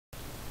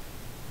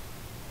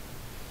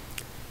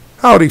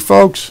Howdy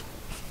folks,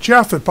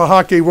 Jeff at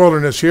PahaQue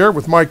Wilderness here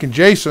with Mike and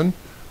Jason.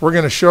 We're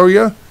going to show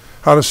you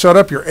how to set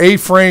up your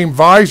A-frame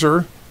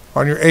visor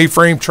on your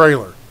A-frame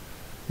trailer.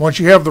 Once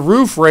you have the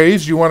roof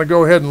raised, you want to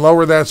go ahead and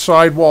lower that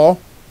sidewall,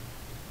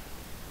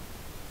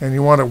 and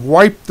you want to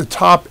wipe the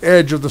top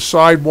edge of the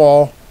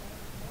sidewall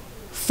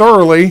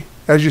thoroughly,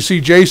 as you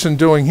see Jason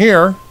doing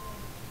here,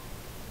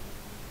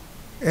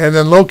 and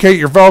then locate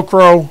your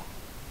Velcro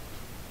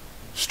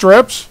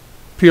strips,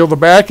 peel the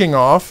backing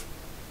off,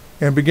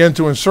 and begin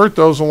to insert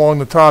those along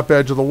the top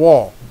edge of the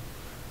wall.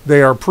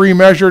 They are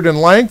pre-measured in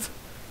length,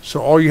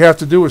 so all you have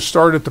to do is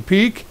start at the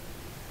peak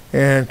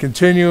and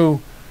continue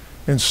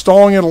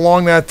installing it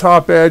along that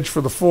top edge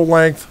for the full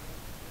length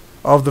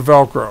of the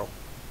Velcro.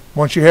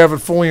 Once you have it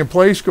fully in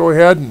place, go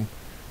ahead and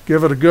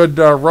give it a good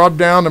rub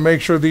down to make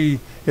sure the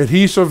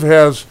adhesive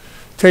has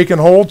taken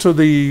hold to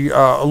the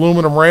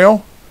aluminum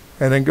rail,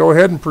 and then go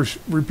ahead and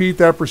repeat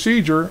that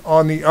procedure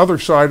on the other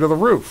side of the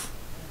roof.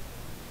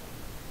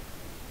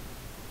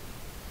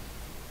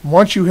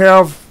 Once you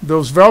have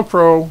those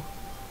Velcro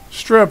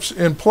strips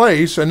in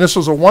place, and this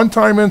is a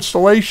one-time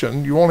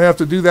installation, you won't have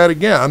to do that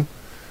again,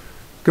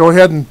 go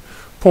ahead and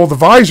pull the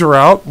visor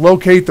out,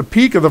 locate the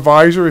peak of the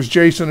visor as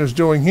Jason is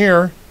doing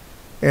here,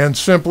 and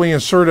simply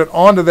insert it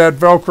onto that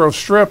Velcro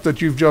strip that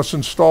you've just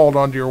installed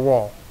onto your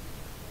wall.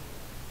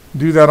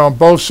 Do that on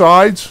both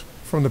sides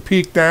from the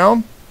peak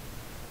down.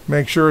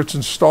 Make sure it's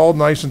installed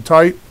nice and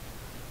tight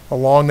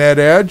along that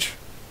edge.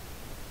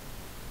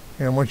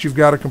 And once you've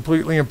got it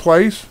completely in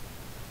place,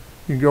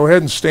 you can go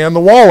ahead and stand the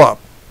wall up.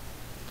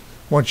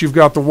 Once you've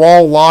got the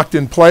wall locked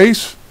in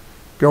place,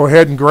 go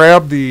ahead and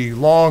grab the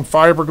long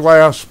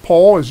fiberglass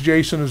pole as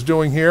Jason is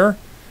doing here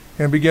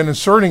and begin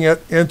inserting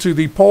it into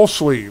the pole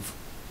sleeve.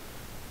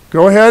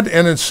 Go ahead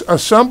and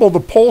assemble the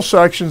pole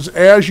sections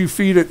as you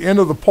feed it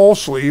into the pole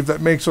sleeve.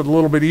 That makes it a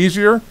little bit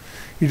easier.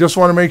 You just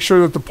want to make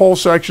sure that the pole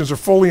sections are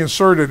fully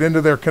inserted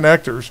into their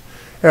connectors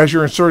as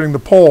you're inserting the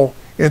pole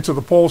into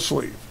the pole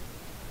sleeve.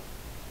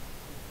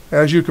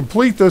 As you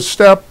complete this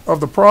step of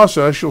the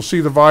process, you'll see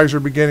the visor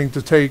beginning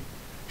to take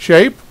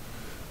shape.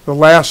 The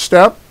last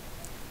step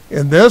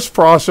in this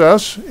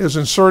process is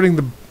inserting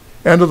the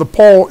end of the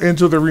pole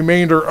into the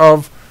remainder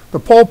of the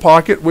pole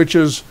pocket, which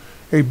is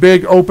a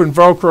big open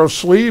Velcro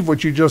sleeve,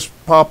 which you just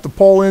pop the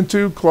pole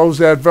into, close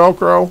that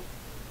Velcro,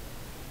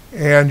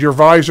 and your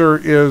visor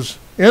is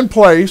in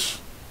place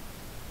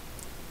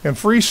and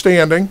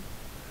freestanding,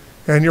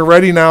 and you're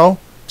ready now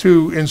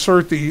to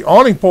insert the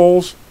awning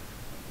poles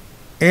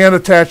and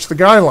attach the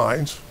guy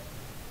lines.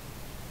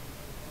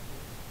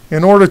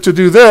 In order to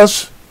do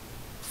this,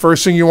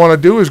 first thing you want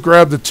to do is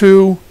grab the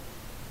two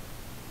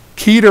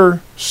Keter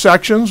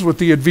sections with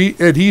the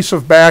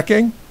adhesive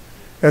backing,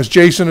 as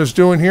Jason is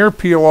doing here.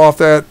 Peel off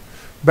that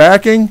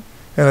backing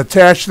and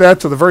attach that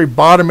to the very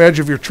bottom edge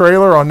of your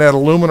trailer on that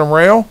aluminum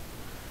rail.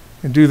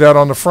 And do that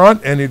on the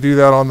front, and you do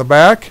that on the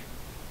back.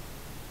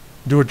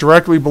 Do it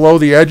directly below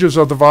the edges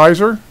of the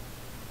visor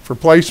for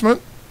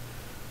placement.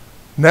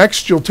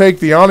 Next, you'll take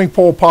the awning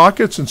pole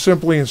pockets and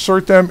simply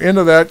insert them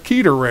into that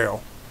Keter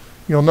rail.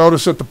 You'll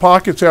notice that the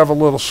pockets have a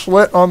little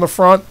slit on the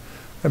front.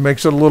 That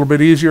makes it a little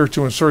bit easier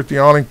to insert the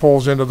awning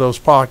poles into those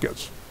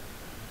pockets.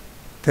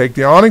 Take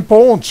the awning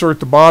pole,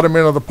 insert the bottom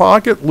end of the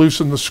pocket,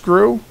 loosen the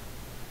screw,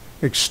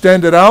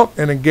 extend it out,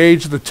 and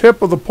engage the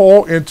tip of the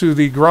pole into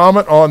the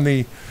grommet on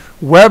the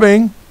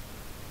webbing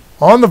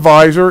on the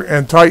visor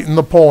and tighten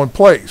the pole in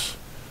place.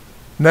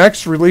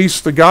 Next,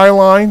 release the guy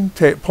line,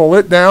 pull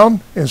it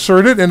down,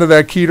 insert it into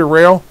that Keter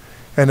rail,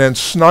 and then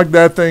snug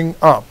that thing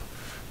up.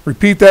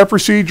 Repeat that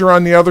procedure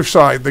on the other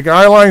side. The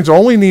guy lines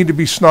only need to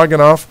be snug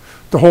enough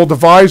to hold the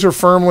visor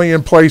firmly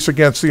in place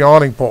against the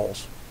awning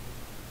poles,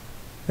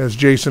 as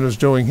Jason is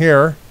doing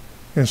here,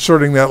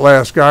 inserting that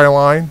last guy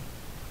line,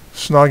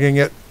 snugging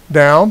it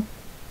down.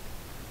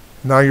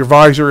 Now your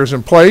visor is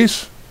in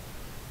place,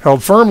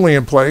 held firmly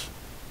in place.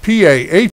 PahaQue